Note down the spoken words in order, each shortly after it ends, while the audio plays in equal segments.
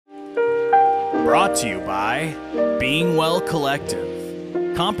Brought to you by Being Well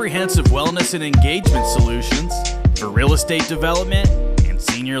Collective, comprehensive wellness and engagement solutions for real estate development and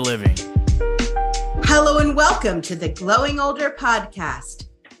senior living. Hello and welcome to the Glowing Older podcast,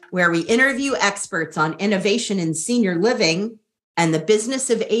 where we interview experts on innovation in senior living and the business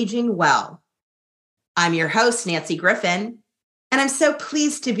of aging well. I'm your host, Nancy Griffin, and I'm so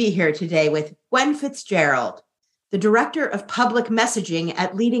pleased to be here today with Gwen Fitzgerald, the Director of Public Messaging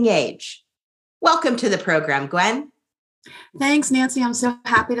at Leading Age. Welcome to the program, Gwen. Thanks, Nancy. I'm so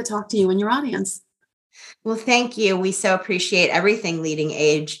happy to talk to you and your audience. Well, thank you. We so appreciate everything Leading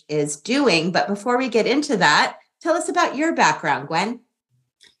Age is doing. But before we get into that, tell us about your background, Gwen.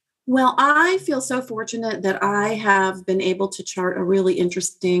 Well, I feel so fortunate that I have been able to chart a really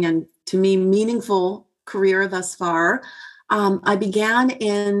interesting and, to me, meaningful career thus far. I began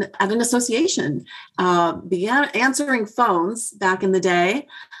at an association, began answering phones back in the day,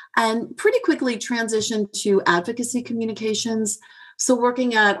 and pretty quickly transitioned to advocacy communications. So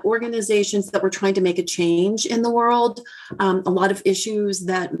working at organizations that were trying to make a change in the world, a lot of issues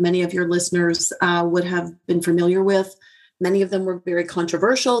that many of your listeners would have been familiar with. Many of them were very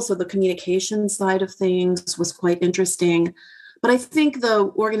controversial. So the communication side of things was quite interesting. But I think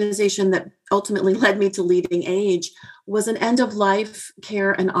the organization that ultimately led me to Leading Age was an end-of-life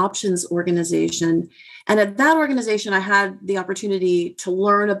care and options organization. And at that organization, I had the opportunity to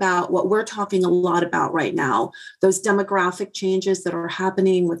learn about what we're talking a lot about right now, those demographic changes that are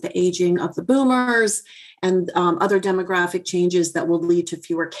happening with the aging of the boomers and other demographic changes that will lead to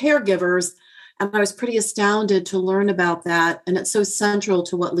fewer caregivers. And I was pretty astounded to learn about that. And it's so central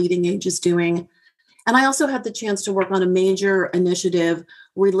to what Leading Age is doing. And I also had the chance to work on a major initiative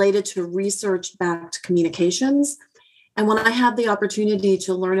related to research-backed communications. And when I had the opportunity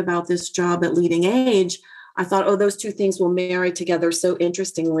to learn about this job at Leading Age, I thought, oh, those two things will marry together so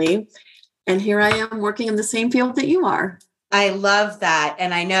interestingly. And here I am working in the same field that you are. I love that.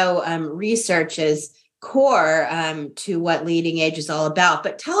 And I know research is core to what Leading Age is all about.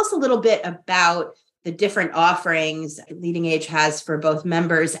 But tell us a little bit about the different offerings Leading Age has for both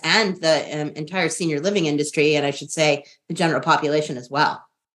members and the entire senior living industry, and I should say the general population as well.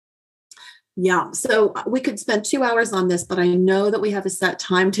 Yeah, so we could spend 2 hours on this, but I know that we have a set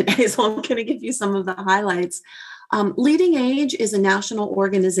time today, so I'm going to give you some of the highlights. Leading Age is a national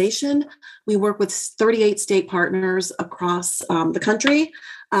organization. We work with 38 state partners across the country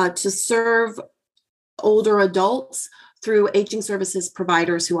to serve older adults through aging services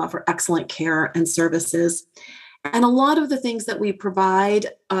providers who offer excellent care and services. And a lot of the things that we provide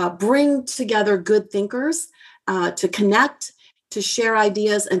bring together good thinkers to connect, to share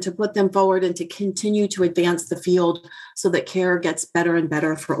ideas, and to put them forward and to continue to advance the field so that care gets better and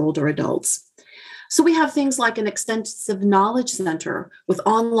better for older adults. So we have things like an extensive knowledge center with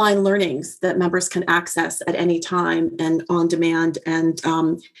online learnings that members can access at any time and on demand and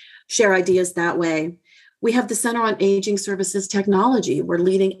share ideas that way. We have the Center on Aging Services Technology, where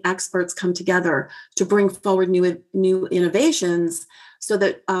leading experts come together to bring forward new innovations so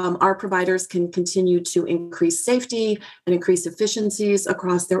that our providers can continue to increase safety and increase efficiencies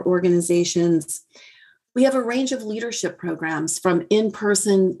across their organizations. We have a range of leadership programs, from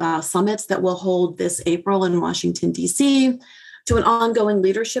in-person summits that we'll hold this April in Washington, D.C., to an ongoing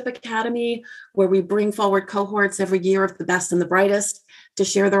leadership academy where we bring forward cohorts every year of the best and the brightest to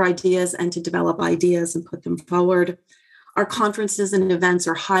share their ideas and to develop ideas and put them forward. Our conferences and events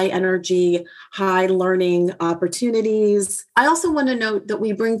are high energy, high learning opportunities. I also want to note that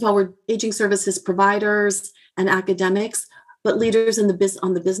we bring forward aging services providers and academics, but leaders on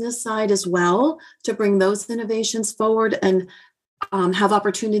the business side as well, to bring those innovations forward and have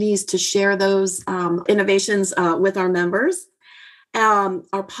opportunities to share those innovations with our members.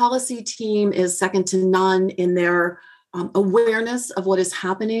 Our policy team is second to none in their awareness of what is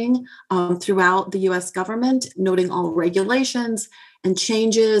happening throughout the U.S. government, noting all regulations and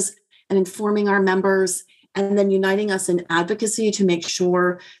changes and informing our members, and then uniting us in advocacy to make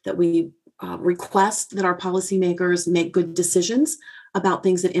sure that we request that our policymakers make good decisions about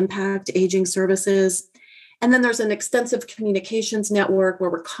things that impact aging services. And then there's an extensive communications network where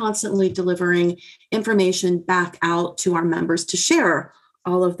we're constantly delivering information back out to our members to share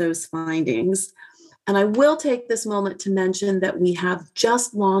all of those findings. And I will take this moment to mention that we have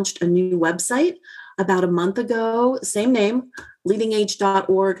just launched a new website about a month ago, same name,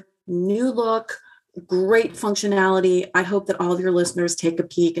 leadingage.org, new look, great functionality. I hope that all of your listeners take a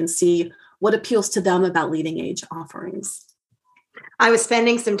peek and see what appeals to them about Leading Age offerings. I was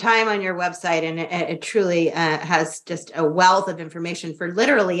spending some time on your website, and it truly has just a wealth of information for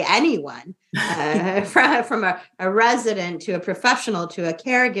literally anyone, from a resident to a professional to a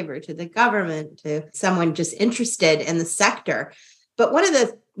caregiver to the government to someone just interested in the sector. But one of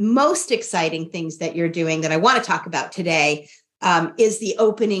the most exciting things that you're doing that I want to talk about today is the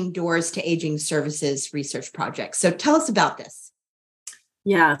Opening Doors to Aging Services research project. So tell us about this.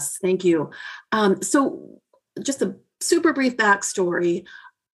 Yes, thank you. So just a super brief backstory.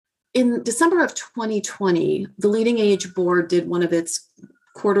 In December of 2020, the Leading Age Board did one of its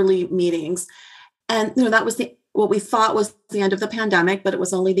quarterly meetings. And that was what we thought was the end of the pandemic, but it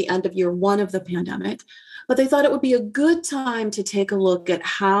was only the end of year one of the pandemic. But they thought it would be a good time to take a look at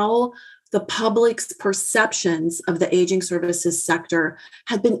how the public's perceptions of the aging services sector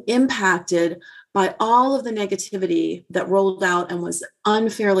had been impacted by all of the negativity that rolled out and was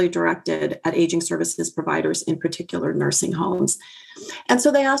unfairly directed at aging services providers, in particular nursing homes. And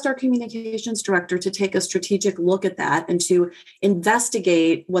so they asked our communications director to take a strategic look at that and to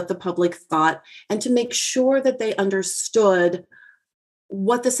investigate what the public thought and to make sure that they understood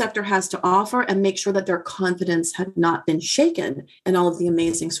what the sector has to offer and make sure that their confidence had not been shaken in all of the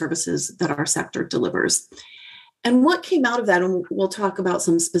amazing services that our sector delivers. And what came out of that, and we'll talk about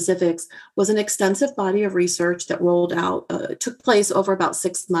some specifics, was an extensive body of research that rolled out, took place over about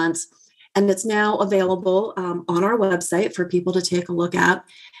 6 months, and it's now available on our website for people to take a look at,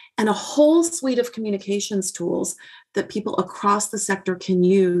 and a whole suite of communications tools that people across the sector can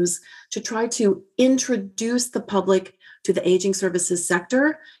use to try to introduce the public to the aging services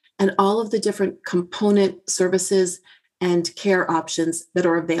sector and all of the different component services and care options that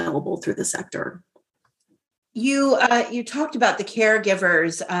are available through the sector. You talked about the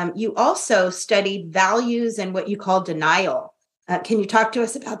caregivers. You also studied values and what you call denial. Can you talk to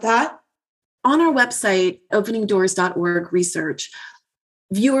us about that? On our website, openingdoors.org research,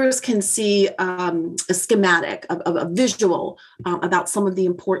 viewers can see a schematic, a visual about some of the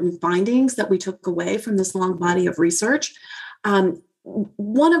important findings that we took away from this long body of research.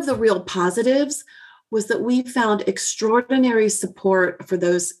 One of the real positives was that we found extraordinary support for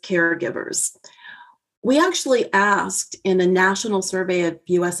those caregivers. We actually asked in a national survey of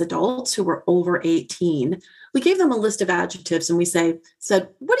US adults who were over 18, we gave them a list of adjectives and we said,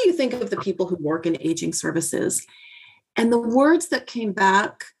 what do you think of the people who work in aging services? And the words that came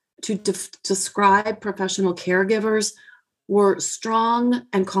back to describe professional caregivers were strong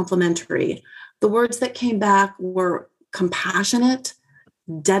and complimentary. The words that came back were compassionate,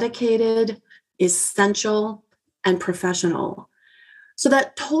 dedicated, essential, and professional. So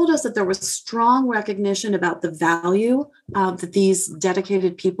that told us that there was strong recognition about the value that these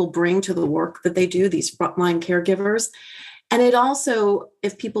dedicated people bring to the work that they do, these frontline caregivers. And it also,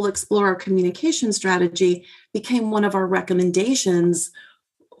 if people explore our communication strategy, became one of our recommendations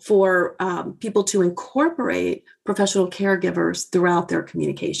for people to incorporate professional caregivers throughout their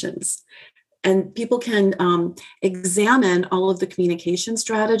communications. And people can examine all of the communication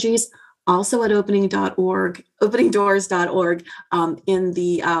strategies also at openingdoors.org in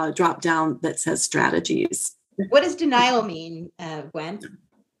the drop down that says strategies. What does denial mean, Gwen?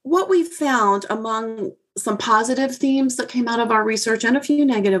 What we found among some positive themes that came out of our research and a few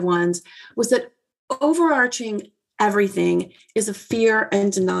negative ones was that overarching everything is a fear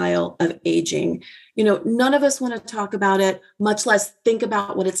and denial of aging. None of us want to talk about it, much less think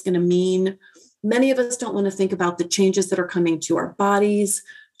about what it's going to mean. Many of us don't want to think about the changes that are coming to our bodies,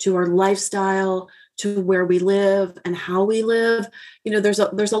 to our lifestyle, to where we live and how we live. There's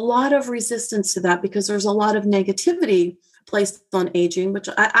a lot of resistance to that because there's a lot of negativity placed on aging, which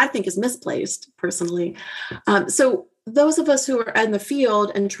I think is misplaced personally. So those of us who are in the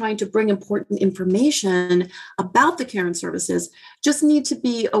field and trying to bring important information about the care and services just need to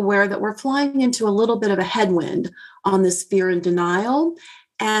be aware that we're flying into a little bit of a headwind on this fear and denial,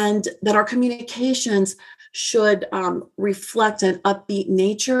 and that our communications should reflect an upbeat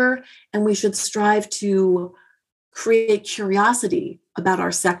nature, and we should strive to create curiosity about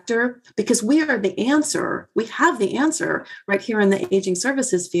our sector because we are the answer. We have the answer right here in the aging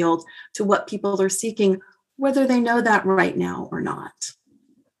services field to what people are seeking, whether they know that right now or not.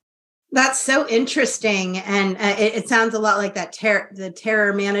 That's so interesting. And it sounds a lot like the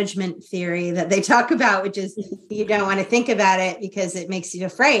terror management theory that they talk about, which is you don't want to think about it because it makes you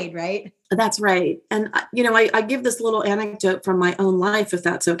afraid, right? That's right. And, I give this little anecdote from my own life, if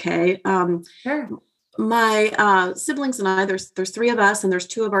that's okay. Sure. My siblings and I, there's three of us and there's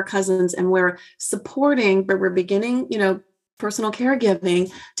two of our cousins, and we're beginning, personal caregiving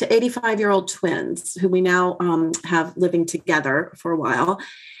to 85-year-old twins who we now have living together for a while.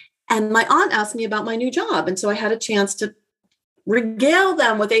 And my aunt asked me about my new job. And so I had a chance to regale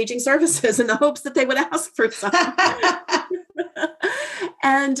them with aging services in the hopes that they would ask for some.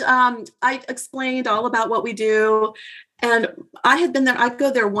 And I explained all about what we do. And I had been there, I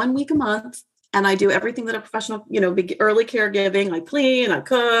go there 1 week a month, and I do everything that a professional, early caregiving. I clean, I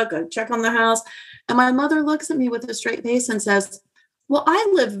cook, I check on the house. And my mother looks at me with a straight face and says, well,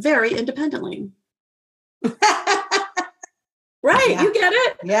 I live very independently. Right. Yeah. You get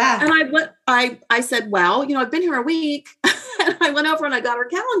it. Yeah. And I said, well, I've been here a week. And I went over and I got her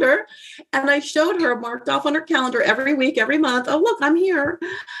calendar and I showed her marked off on her calendar every week, every month. Oh, look, I'm here.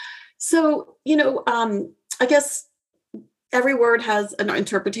 So, I guess every word has an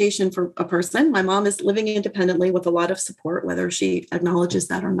interpretation for a person. My mom is living independently with a lot of support, whether she acknowledges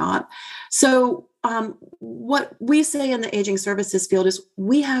that or not. So what we say in the aging services field is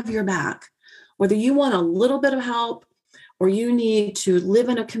we have your back, whether you want a little bit of help or you need to live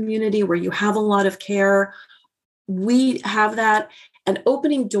in a community where you have a lot of care. We have that. And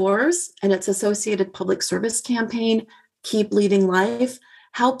Opening Doors and its associated public service campaign, Keep Leading Life,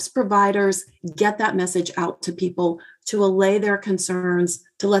 helps providers get that message out to people to allay their concerns,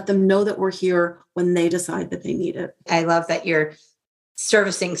 to let them know that we're here when they decide that they need it. I love that you're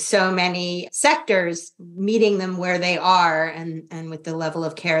servicing so many sectors, meeting them where they are and with the level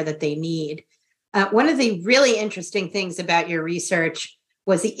of care that they need. One of the really interesting things about your research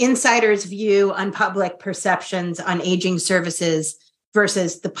was the insider's view on public perceptions on aging services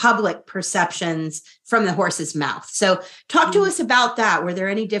versus the public perceptions from the horse's mouth. So talk to us about that. Were there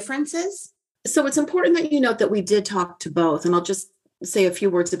any differences? So it's important that you note that we did talk to both. And I'll just say a few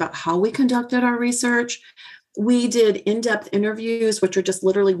words about how we conducted our research. We did in-depth interviews, which are just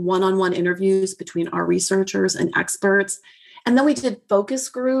literally one-on-one interviews between our researchers and experts. And then we did focus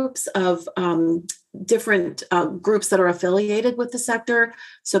groups of different groups that are affiliated with the sector.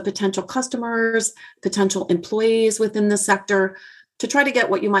 So potential customers, potential employees within the sector, to try to get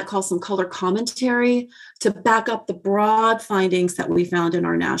what you might call some color commentary to back up the broad findings that we found in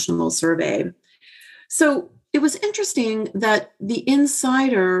our national survey. So it was interesting that the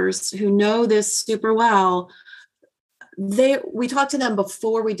insiders who know this super well, we talked to them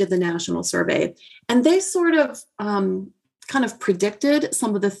before we did the national survey, and they sort of kind of predicted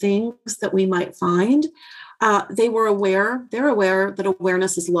some of the things that we might find. They're aware that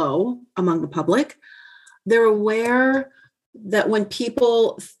awareness is low among the public. They're aware that when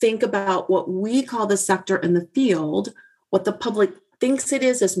people think about what we call the sector in the field, what the public thinks it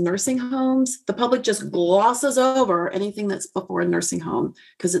is nursing homes, the public just glosses over anything that's before a nursing home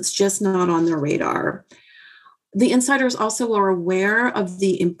because it's just not on their radar. The insiders also are aware of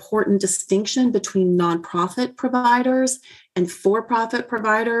the important distinction between nonprofit providers and for-profit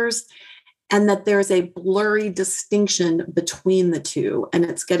providers, and that there's a blurry distinction between the two, and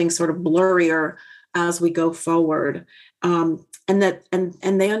it's getting sort of blurrier as we go forward. And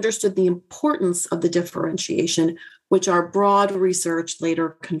they understood the importance of the differentiation, which our broad research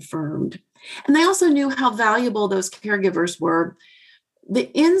later confirmed. And they also knew how valuable those caregivers were.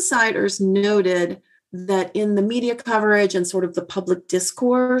 The insiders noted that in the media coverage and sort of the public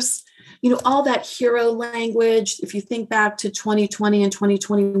discourse, all that hero language, if you think back to 2020 and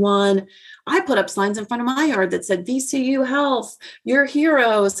 2021, I put up signs in front of my yard that said, VCU Health, your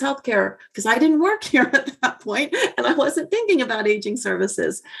heroes, healthcare, because I didn't work here at that point and I wasn't thinking about aging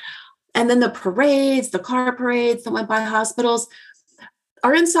services. And then the parades, the car parades that went by hospitals,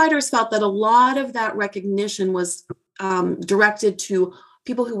 our insiders felt that a lot of that recognition was directed to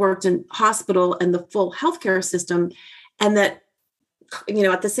people who worked in hospital and the full healthcare system, and that,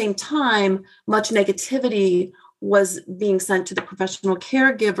 at the same time, much negativity was being sent to the professional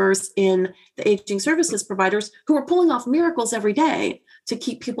caregivers in the aging services providers who were pulling off miracles every day to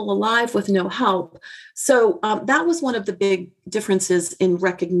keep people alive with no help. So that was one of the big differences in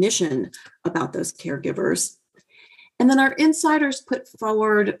recognition about those caregivers. And then our insiders put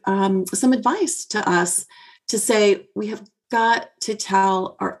forward some advice to us to say, we have got to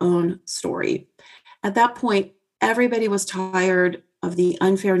tell our own story. At that point, everybody was tired of the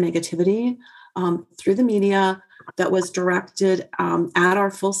unfair negativity through the media that was directed at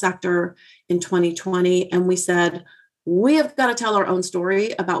our full sector in 2020. And we said, we have got to tell our own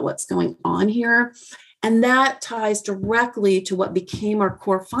story about what's going on here. And that ties directly to what became our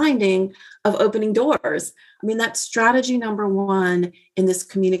core finding of Opening Doors. I mean, that's strategy number one in this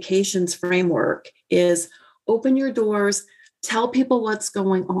communications framework is open your doors, tell people what's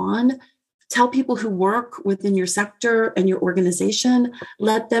going on, tell people who work within your sector and your organization,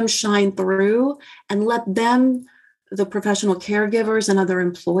 let them shine through, and let them, the professional caregivers and other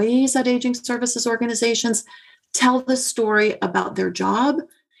employees at aging services organizations, tell the story about their job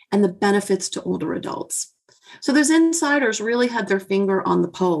and the benefits to older adults. So those insiders really had their finger on the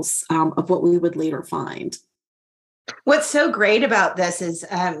pulse of what we would later find. What's so great about this is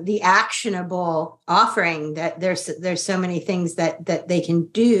the actionable offering, that there's so many things that they can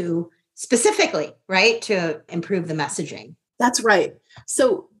do specifically, right, to improve the messaging. That's right.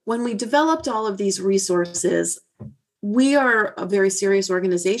 So when we developed all of these resources, we are a very serious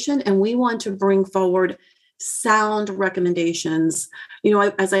organization, and we want to bring forward sound recommendations.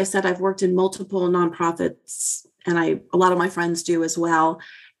 As I said, I've worked in multiple nonprofits, and a lot of my friends do as well.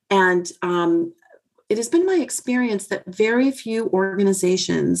 And it has been my experience that very few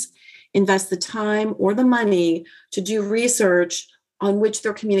organizations invest the time or the money to do research on which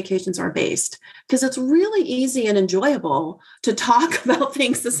their communications are based, because it's really easy and enjoyable to talk about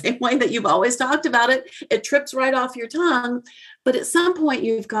things the same way that you've always talked about it. It trips right off your tongue. But at some point,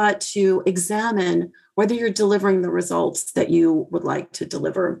 you've got to examine whether you're delivering the results that you would like to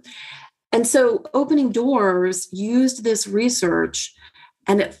deliver. And so Opening Doors used this research,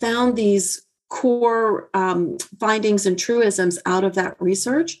 and it found these core findings and truisms out of that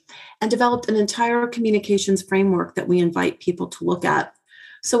research, and developed an entire communications framework that we invite people to look at.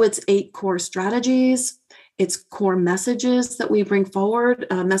 So it's 8 core strategies, it's core messages that we bring forward,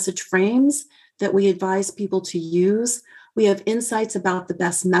 message frames that we advise people to use. We have insights about the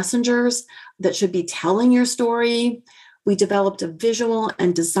best messengers that should be telling your story. We developed a visual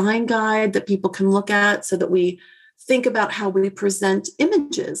and design guide that people can look at, so that we think about how we present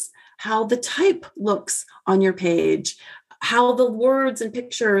images, how the type looks on your page, how the words and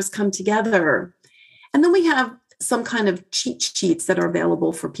pictures come together. And then we have some kind of cheat sheets that are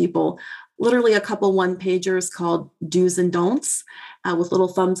available for people, literally a couple one-pagers called do's and don'ts, with little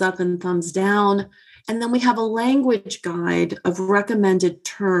thumbs up and thumbs down. And then we have a language guide of recommended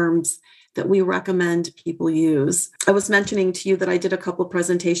terms that we recommend people use. I was mentioning to you that I did a couple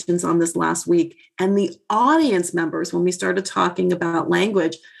presentations on this last week, and the audience members, when we started talking about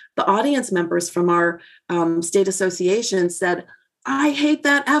language, the audience members from our state association said, "I hate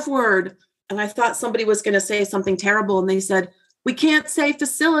that F word." And I thought somebody was going to say something terrible. And they said, "We can't say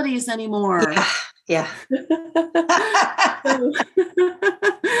facilities anymore." Yeah.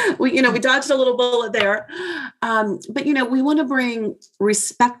 We dodged a little bullet there. But we want to bring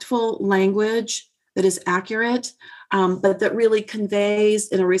respectful language that is accurate, but that really conveys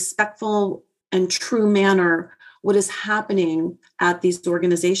in a respectful and true manner what is happening at these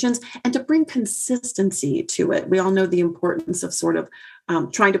organizations, and to bring consistency to it. We all know the importance of sort of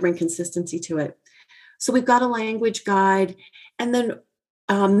trying to bring consistency to it. So we've got a language guide, and then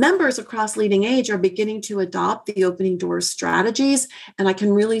members across Leading Age are beginning to adopt the Opening Doors strategies, and I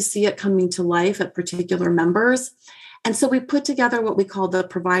can really see it coming to life at particular members. And so we put together what we call the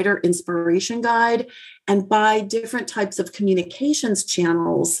Provider Inspiration Guide, and by different types of communications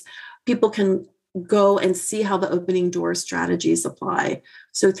channels, people can go and see how the Opening Doors strategies apply.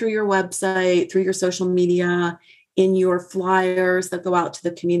 So through your website, through your social media, in your flyers that go out to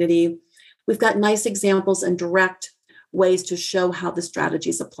the community, we've got nice examples and direct ways to show how the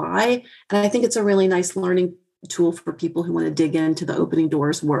strategies apply. And I think it's a really nice learning tool for people who want to dig into the Opening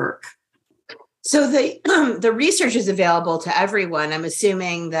Doors work. So the research is available to everyone. I'm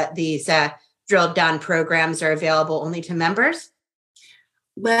assuming that these drilled down programs are available only to members?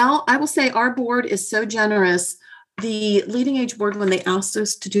 Well, I will say our board is so generous. The Leading Age board, when they asked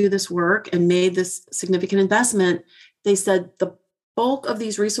us to do this work and made this significant investment, they said the bulk of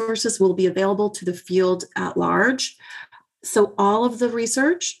these resources will be available to the field at large. So all of the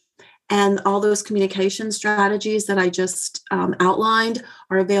research and all those communication strategies that I just outlined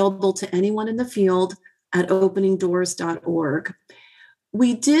are available to anyone in the field at openingdoors.org.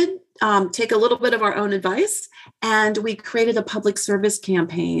 We did take a little bit of our own advice, and we created a public service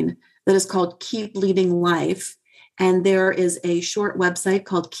campaign that is called Keep Leading Life. And there is a short website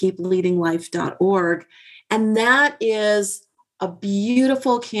called keepleadinglife.org. And that is a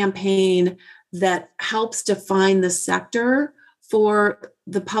beautiful campaign that helps define the sector for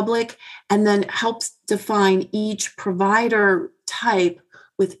the public, and then helps define each provider type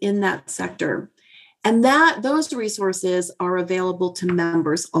within that sector. And those resources are available to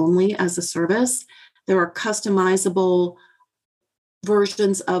members only as a service. There are customizable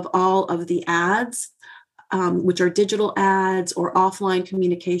versions of all of the ads, which are digital ads or offline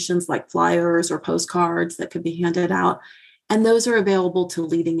communications like flyers or postcards that could be handed out. And those are available to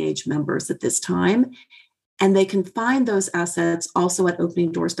Leading Age members at this time. And they can find those assets also at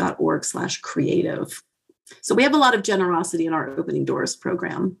openingdoors.org/creative. So we have a lot of generosity in our Opening Doors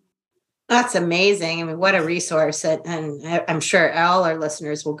program. That's amazing. I mean, what a resource. And I'm sure all our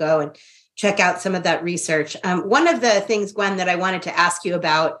listeners will go and check out some of that research. One of the things, Gwen, that I wanted to ask you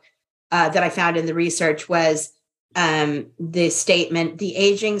about that I found in the research was the statement, the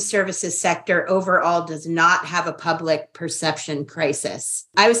aging services sector overall does not have a public perception crisis.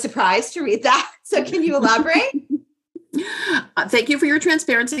 I was surprised to read that. So can you elaborate? Thank you for your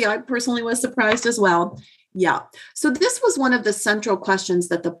transparency. I personally was surprised as well. Yeah. So this was one of the central questions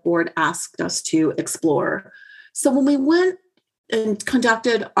that the board asked us to explore. So when we went and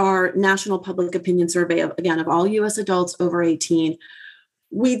conducted our national public opinion survey of all U.S. adults over 18,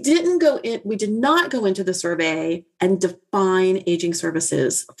 we did not go into the survey and define aging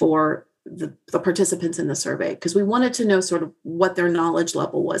services for the participants in the survey, because we wanted to know sort of what their knowledge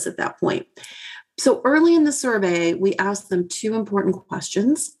level was at that point. So early in the survey, we asked them two important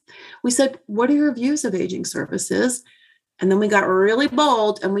questions. We said, what are your views of aging services? And then we got really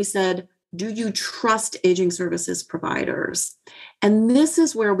bold and we said, do you trust aging services providers? And this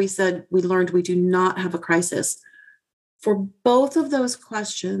is where we said we learned we do not have a crisis. For both of those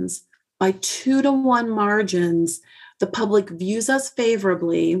questions, by 2-to-1 margins, the public views us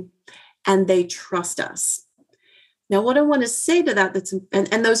favorably and they trust us. Now, what I want to say to that,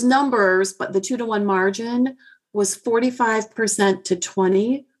 and those numbers, but the 2-to-1 margin was 45% to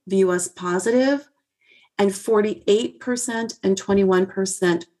 20 view us positive, and 48% and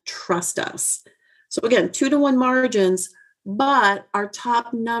 21% trust us. So again, 2-to-1 margins, but our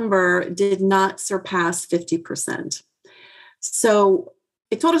top number did not surpass 50%. So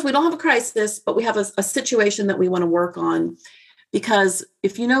it told us we don't have a crisis, but we have a situation that we want to work on. Because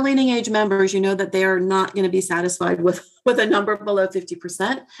if you know leading age members, you know that they are not going to be satisfied with a number below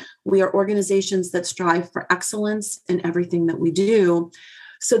 50%. We are organizations that strive for excellence in everything that we do.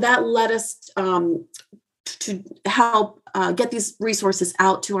 So that led us to help get these resources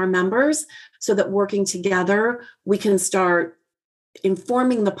out to our members so that working together, we can start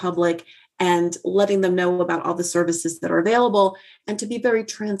informing the public and letting them know about all the services that are available, and to be very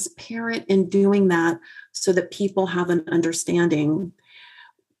transparent in doing that so that people have an understanding.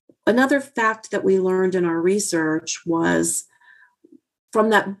 Another fact that we learned in our research was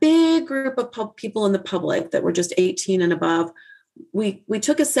from that big group of people in the public that were just 18 and above, we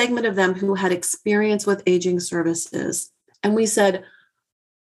took a segment of them who had experience with aging services. And we said,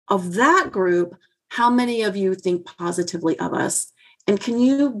 of that group, how many of you think positively of us? And can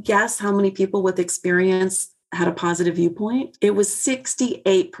you guess how many people with experience had a positive viewpoint? It was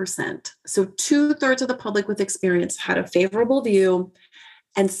 68%. So 2/3 of the public with experience had a favorable view,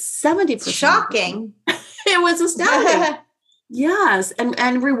 and 70%. Shocking. It was astounding. Yes,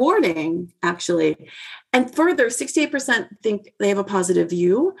 and rewarding, actually. And further, 68% think they have a positive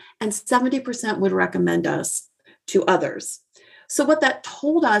view, and 70% would recommend us to others. So what that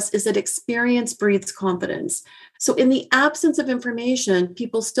told us is that experience breeds confidence. So in the absence of information,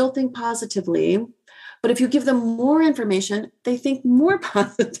 people still think positively, but if you give them more information, they think more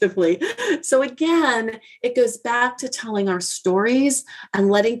positively. So again, it goes back to telling our stories and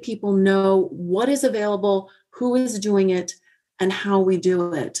letting people know what is available, who is doing it, and how we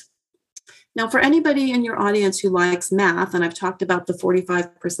do it. Now, for anybody in your audience who likes math, and I've talked about the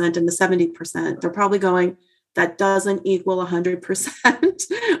 45% and the 70%, they're probably going, that doesn't equal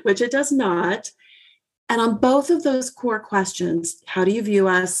 100%, which it does not. And on both of those core questions, how do you view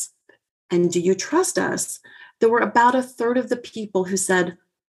us and do you trust us? There were about 1/3 of the people who said,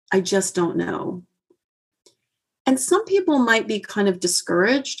 I just don't know. And some people might be kind of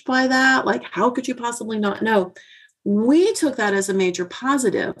discouraged by that. Like, how could you possibly not know? We took that as a major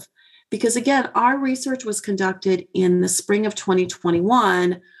positive because, again, our research was conducted in the spring of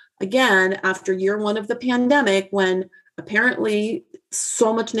 2021, again, after year one of the pandemic, when apparently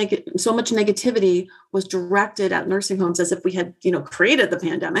so much negativity was directed at nursing homes as if we had, created the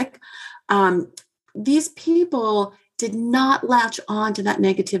pandemic. These people did not latch on to that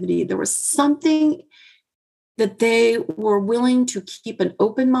negativity. There was something that they were willing to keep an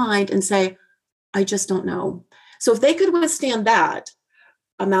open mind and say, I just don't know. So if they could withstand that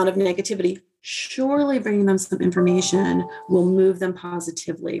amount of negativity, surely bringing them some information will move them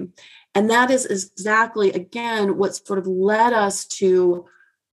positively. And that is exactly, again, what sort of led us to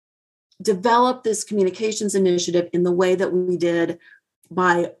develop this communications initiative in the way that we did,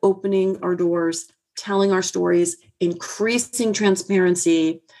 by opening our doors, telling our stories, increasing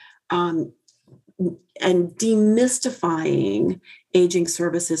transparency, and demystifying aging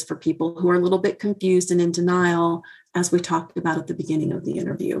services for people who are a little bit confused and in denial, as we talked about at the beginning of the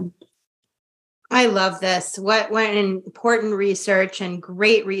interview. I love this. What an important research and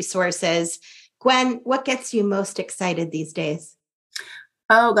great resources. Gwen, what gets you most excited these days?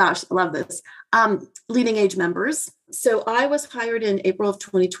 Oh gosh, I love this. Leading age members. So I was hired in April of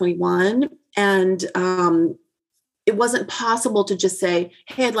 2021, and it wasn't possible to just say,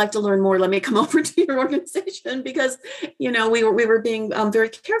 hey, I'd like to learn more. Let me come over to your organization, because, we were being very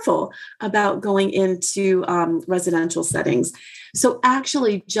careful about going into residential settings. So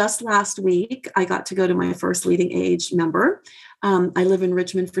actually, just last week, I got to go to my first Leading Age member. I live in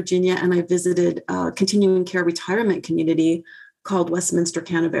Richmond, Virginia, and I visited a continuing care retirement community called Westminster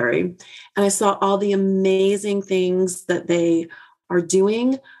Canterbury. And I saw all the amazing things that they are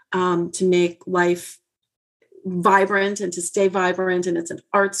doing to make life vibrant and to stay vibrant. And it's an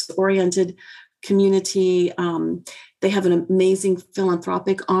arts-oriented community. They have an amazing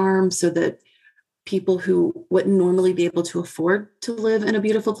philanthropic arm so that people who wouldn't normally be able to afford to live in a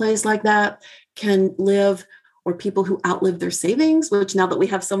beautiful place like that can live, or people who outlive their savings, which now that we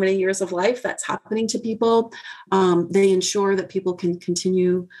have so many years of life, that's happening to people. They ensure that people can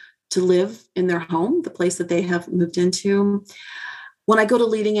continue to live in their home, the place that they have moved into. When I go to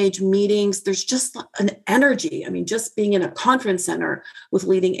Leading Age meetings, there's just an energy. I mean, just being in a conference center with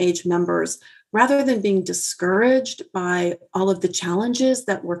Leading Age members, rather than being discouraged by all of the challenges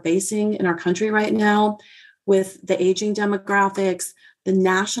that we're facing in our country right now with the aging demographics, the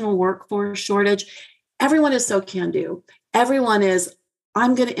national workforce shortage, everyone is so can-do. Everyone is,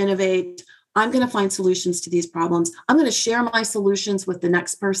 I'm going to innovate. I'm going to find solutions to these problems. I'm going to share my solutions with the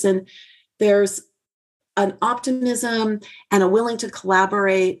next person. There's an optimism and a willing to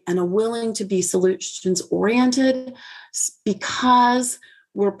collaborate and a willing to be solutions oriented, because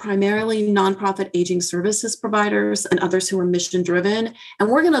we're primarily nonprofit aging services providers and others who are mission driven. And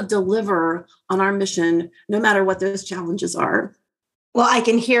we're going to deliver on our mission, no matter what those challenges are. Well, I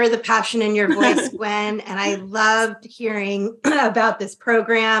can hear the passion in your voice, Gwen, and I loved hearing about this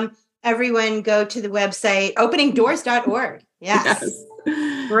program. Everyone go to the website, openingdoors.org. Yes.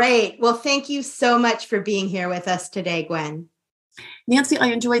 Great. Well, thank you so much for being here with us today, Gwen. Nancy, I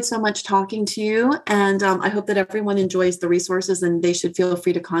enjoyed so much talking to you, and I hope that everyone enjoys the resources, and they should feel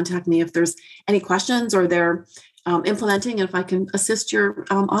free to contact me if there's any questions or they're implementing, and if I can assist your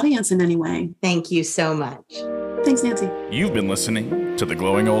audience in any way. Thank you so much. Thanks, Nancy. You've been listening to the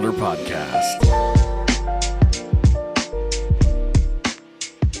Glowing Older Podcast.